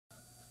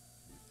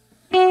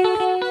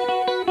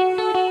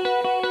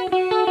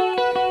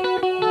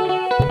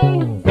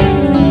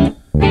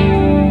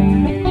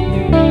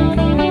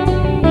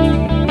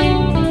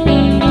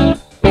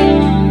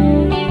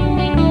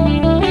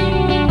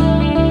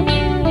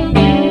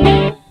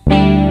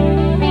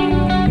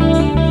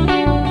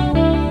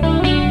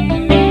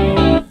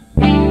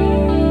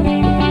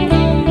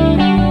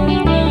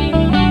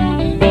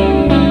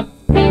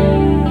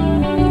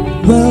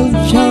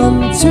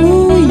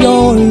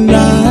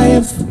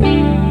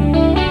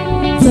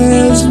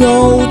There's no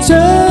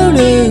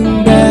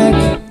turning back.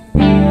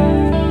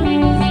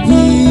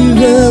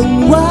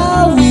 Even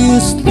while we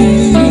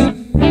sleep,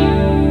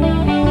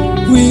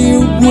 we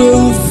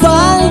will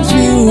find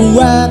you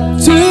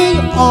acting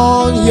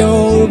on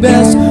your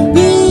best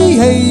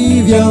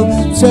behavior.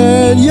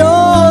 Turn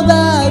your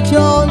back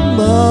on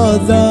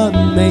Mother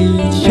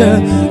Nature.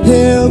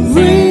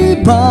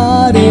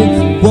 Everybody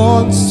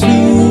wants to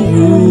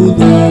rule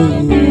the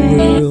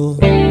world.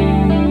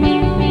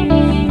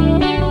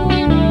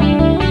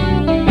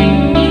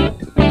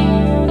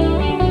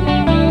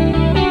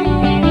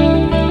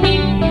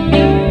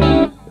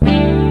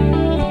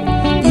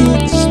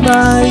 It's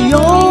my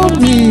own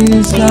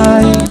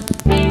design.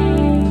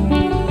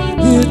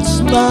 It's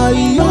my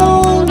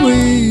own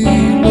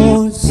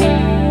remorse.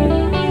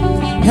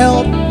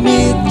 Help me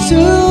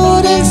to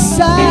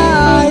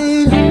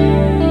decide.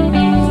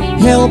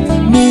 Help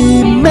me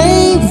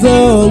make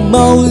the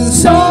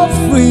most of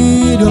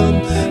freedom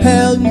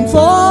and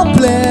for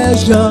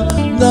pleasure.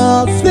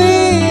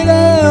 Nothing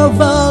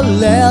ever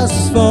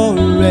lasts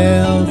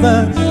forever.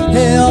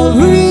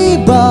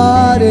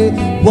 Everybody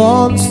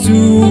wants to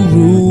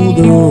rule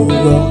the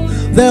world.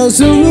 There's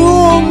a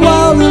room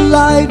while the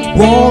light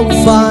won't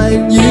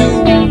find you.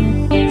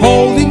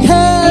 Holding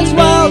hands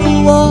while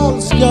the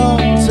walls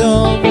come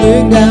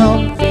tumbling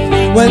down.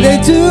 When they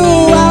do,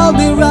 I'll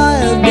be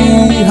right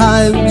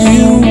behind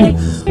you.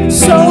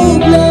 So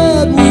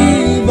glad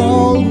we've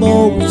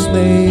almost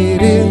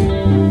made it.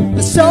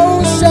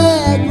 So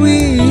sad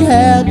we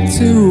had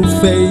to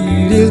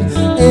fade it.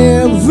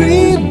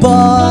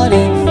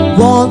 Everybody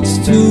wants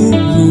to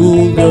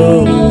rule the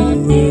world.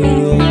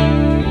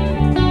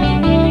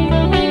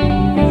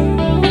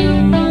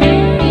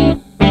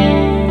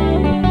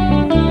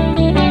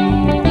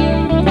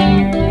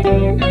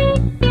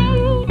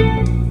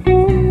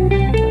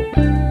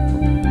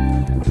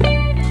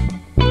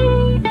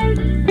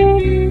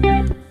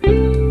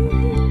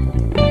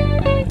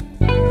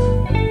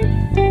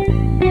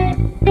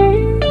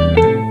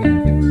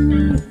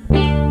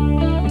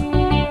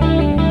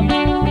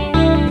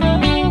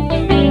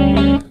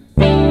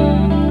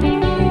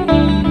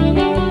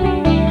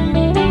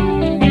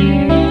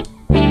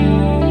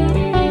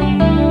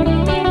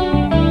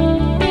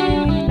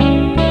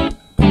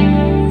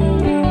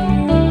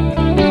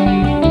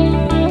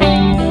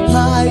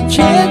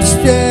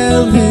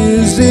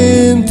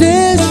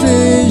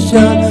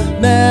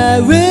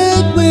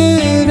 Married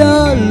with a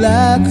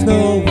lack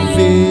of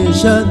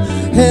vision.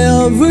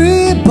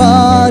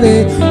 Everybody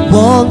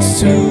wants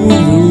to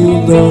rule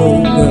the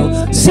world.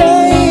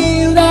 Say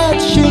that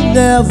you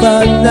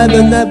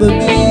never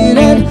mean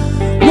it.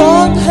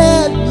 Won't have